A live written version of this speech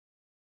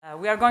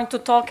We are going to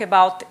talk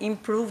about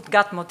improved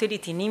gut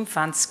motility in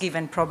infants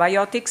given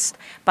probiotics,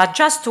 but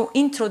just to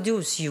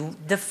introduce you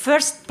the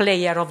first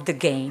player of the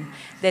game,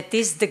 that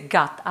is the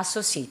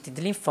gut-associated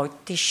lymphoid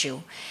tissue.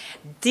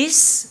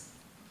 This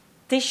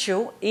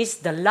tissue is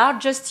the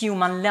largest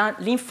human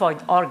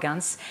lymphoid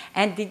organs,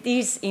 and it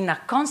is in a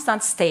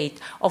constant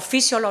state of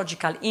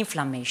physiological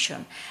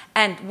inflammation.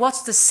 And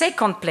what's the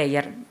second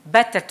player?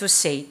 Better to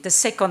say the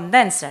second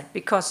dancer,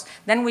 because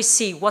then we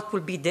see what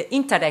will be the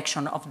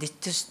interaction of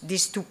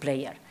these two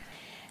players.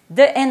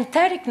 The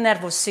enteric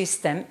nervous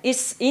system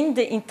is in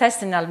the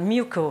intestinal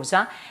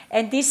mucosa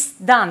and is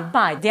done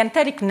by the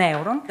enteric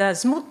neuron, the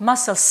smooth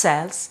muscle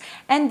cells,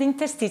 and the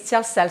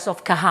interstitial cells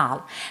of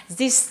Cajal.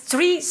 These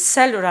three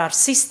cellular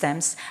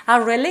systems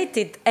are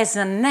related as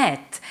a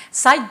net,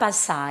 side by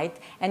side,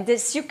 and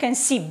as you can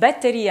see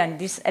better here in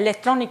this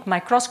electronic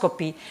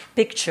microscopy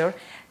picture,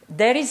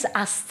 there is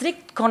a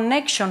strict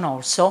connection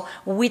also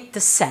with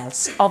the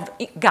cells of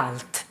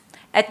gut.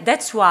 And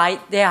that's why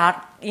they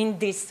are in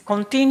this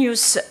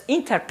continuous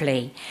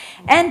interplay.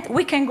 And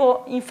we can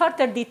go in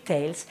further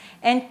details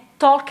and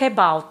talk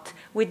about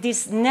with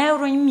this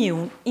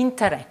neuroimmune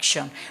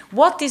interaction.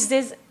 What is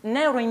this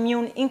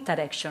neuroimmune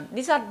interaction?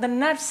 These are the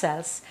nerve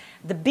cells,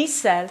 the B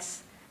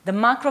cells, the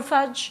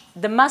macrophage,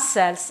 the mast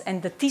cells,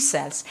 and the T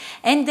cells.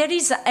 And there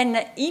is an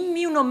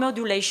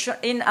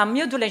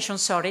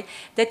immunomodulation,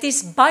 that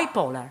is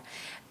bipolar.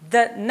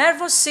 The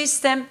nervous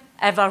system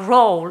have a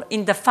role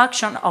in the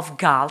function of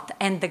gut,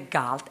 and the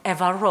gut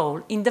have a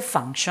role in the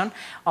function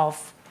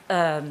of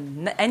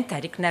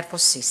enteric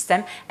nervous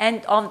system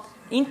and on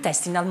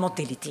intestinal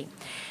motility.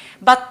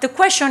 But the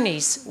question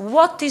is,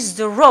 what is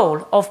the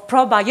role of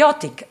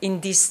probiotic in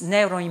this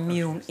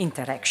neuroimmune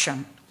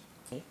interaction?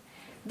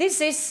 This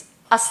is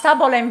a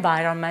stable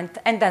environment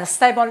and a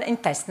stable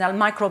intestinal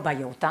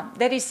microbiota.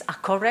 There is a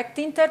correct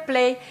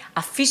interplay,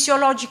 a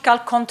physiological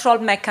control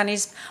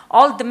mechanism.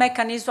 All the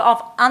mechanisms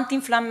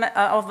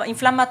of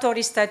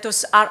inflammatory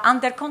status are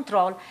under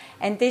control,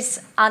 and this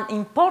is an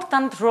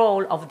important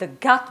role of the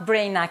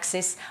gut-brain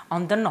axis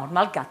on the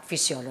normal gut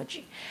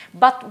physiology.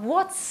 But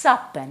what's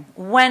happened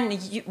when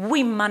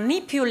we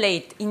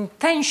manipulate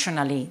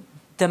intentionally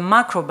the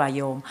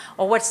microbiome,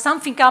 or where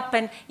something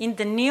happened in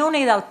the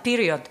neonatal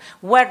period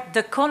where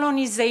the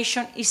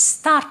colonization is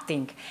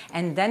starting,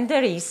 and then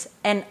there is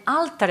an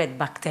altered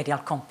bacterial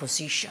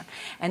composition.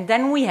 And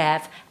then we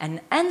have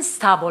an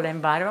unstable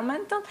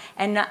environment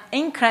and an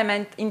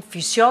increment in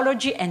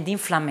physiology and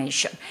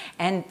inflammation.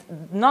 And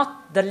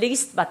not the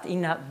least, but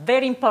in a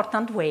very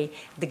important way,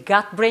 the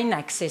gut-brain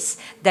axis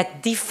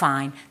that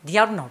define the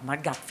abnormal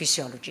gut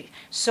physiology.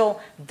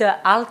 So the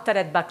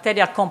altered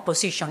bacterial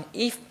composition,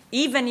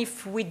 even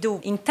if we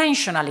do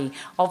intentionally,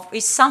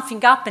 if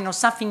something happened or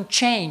something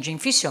changed in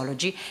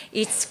physiology,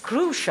 it's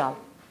crucial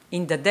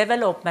in the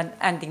development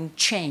and in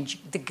change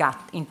the gut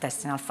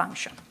intestinal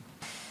function.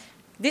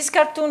 This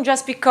cartoon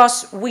just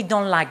because we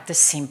don't like the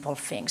simple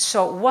things.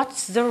 So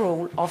what's the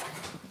role of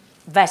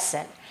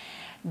vessel?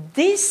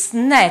 This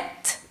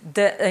net,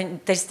 the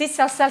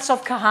interstitial cells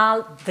of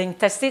Cajal,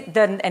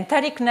 the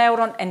enteric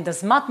neuron, and the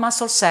smooth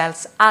muscle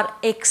cells are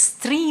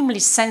extremely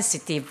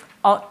sensitive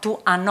to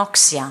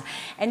anoxia,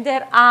 and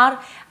they are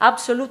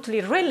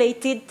absolutely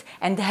related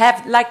and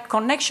have like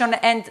connection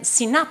and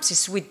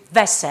synapses with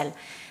vessel.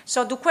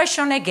 So the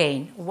question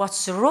again,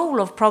 what's the role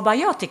of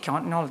probiotic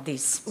in all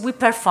this? We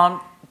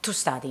performed two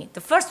studies.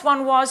 The first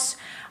one was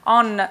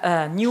on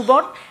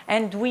newborn,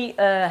 and we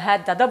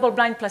had a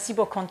double-blind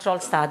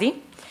placebo-controlled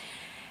study.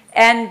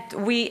 And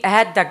we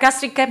had the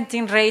gastric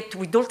emptying rate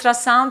with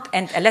ultrasound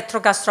and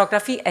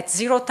electrogastrography at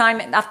 0 time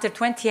and after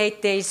 28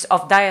 days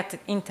of diet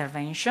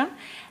intervention.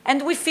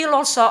 And we fill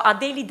also a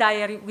daily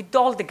diary with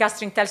all the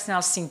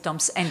gastrointestinal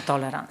symptoms and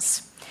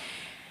tolerance.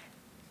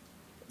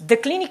 The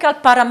clinical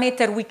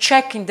parameter we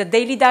check in the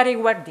daily diary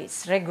were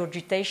this: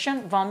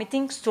 regurgitation,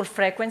 vomiting, stool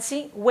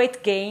frequency,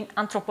 weight gain,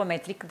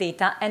 anthropometric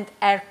data, and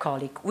air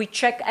colic. We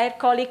check air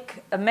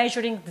colic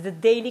measuring the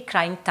daily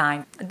crying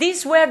time.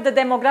 These were the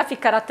demographic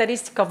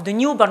characteristics of the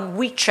newborn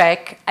we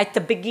check at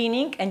the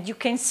beginning, and you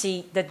can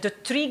see that the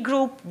three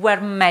groups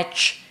were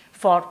matched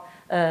for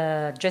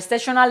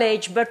gestational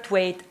age, birth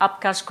weight,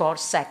 APGAR score,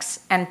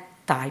 sex, and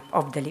type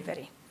of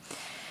delivery.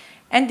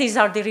 And these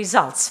are the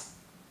results.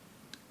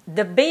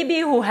 The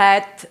baby who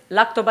had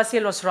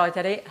Lactobacillus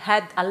reuteri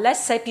had a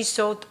less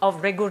episode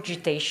of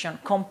regurgitation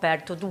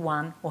compared to the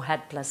one who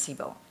had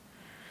placebo.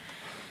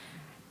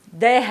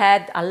 They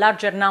had a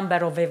larger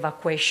number of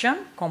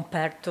evacuation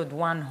compared to the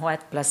one who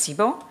had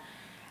placebo,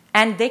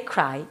 and they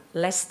cried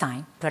less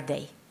time per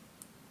day.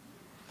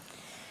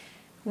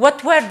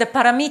 What were the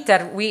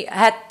parameters we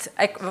had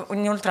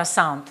in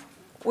ultrasound?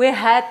 We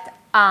had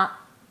a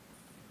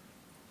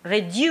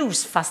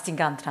reduced fasting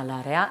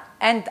antral area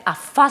and a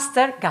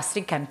faster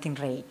gastric emptying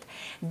rate.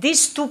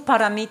 These two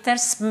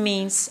parameters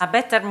means a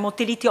better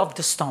motility of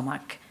the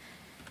stomach.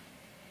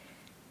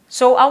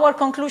 So our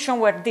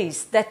conclusion were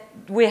this, that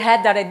we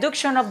had a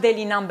reduction of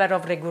daily number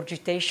of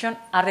regurgitation,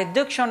 a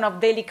reduction of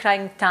daily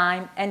crying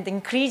time, and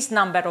increased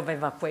number of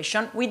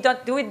evacuation. We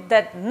don't do it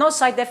that no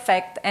side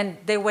effect, and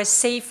they were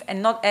safe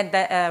and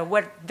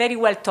were very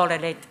well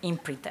tolerated in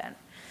preterm.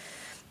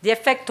 The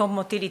effect of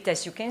motility,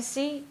 as you can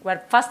see, were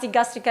fasting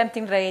gastric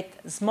emptying rate,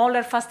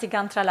 smaller fasting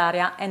antral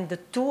area, and the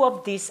two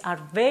of these are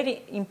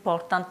very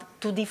important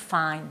to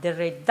define the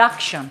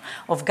reduction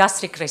of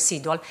gastric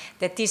residual.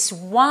 That is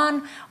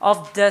one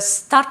of the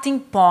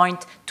starting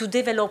point to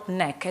develop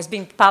NEC. It has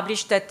been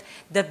published that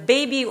the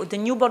baby, the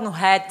newborn who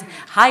had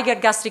higher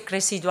gastric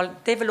residual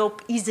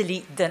develop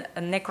easily the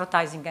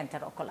necrotizing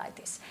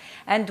enterocolitis.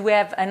 And we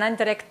have an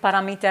indirect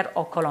parameter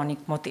of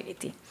colonic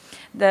motility.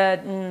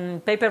 The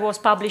paper was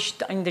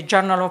published in the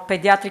Journal of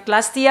Paediatrics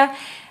last year,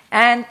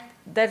 and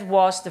that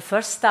was the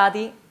first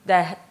study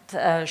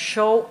that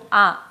showed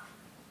a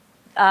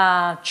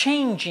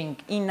changing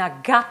in a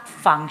gut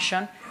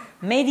function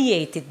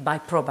mediated by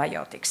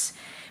probiotics.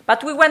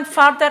 But we went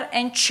further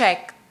and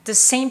checked the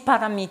same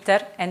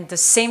parameter and the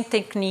same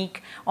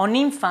technique on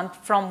infants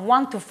from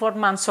 1 to 4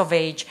 months of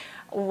age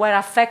who were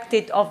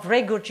affected of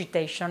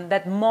regurgitation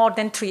that more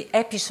than 3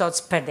 episodes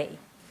per day.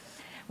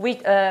 We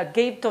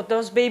gave to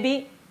those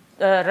babies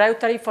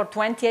Reuteri for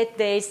 28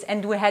 days,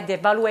 and we had the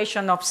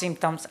evaluation of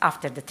symptoms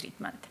after the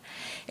treatment.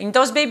 In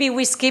those babies,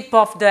 we skip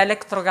off the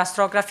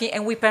electrogastrography,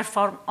 and we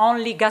perform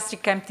only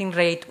gastric emptying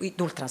rate with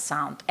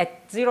ultrasound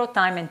at 0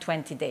 time and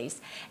 20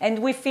 days. And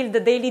we fill the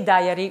daily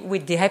diary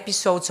with the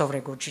episodes of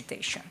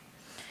regurgitation.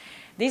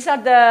 These are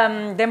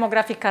the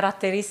demographic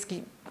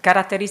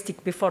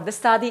characteristics before the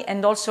study,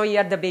 and also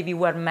here the baby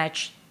were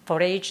matched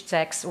for age,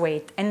 sex,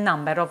 weight, and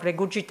number of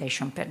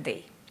regurgitation per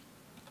day.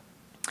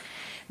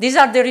 These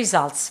are the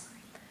results.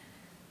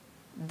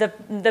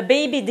 The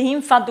baby, the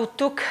infant who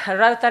took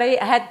Reuteri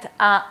had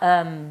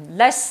a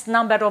less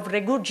number of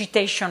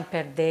regurgitation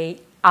per day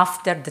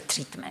after the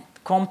treatment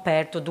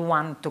compared to the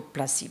one who took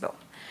placebo.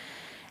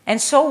 And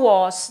so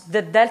was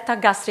the delta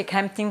gastric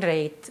emptying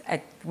rate.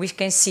 We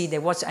can see there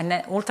was an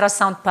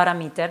ultrasound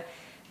parameter.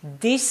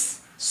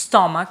 This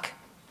stomach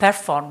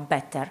performed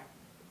better,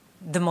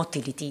 the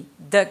motility.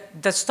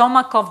 The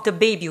stomach of the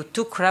baby who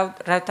took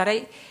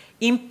Reuteri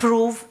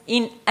improve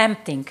in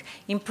emptying,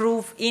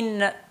 improve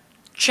in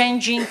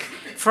changing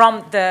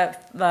from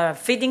the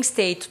feeding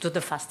state to the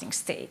fasting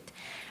state.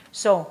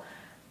 So,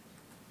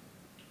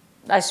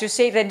 as you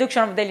say,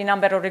 reduction of daily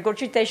number of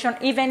regurgitation,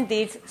 even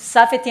these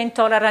safety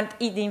intolerant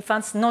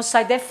infants, no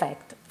side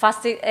effect,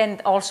 fasting,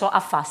 and also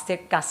a faster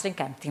gastric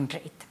emptying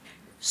rate.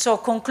 So,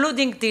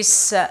 concluding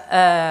this,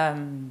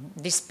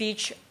 this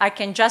speech, I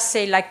can just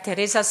say, like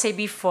Teresa said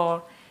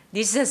before,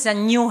 this is a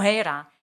new era.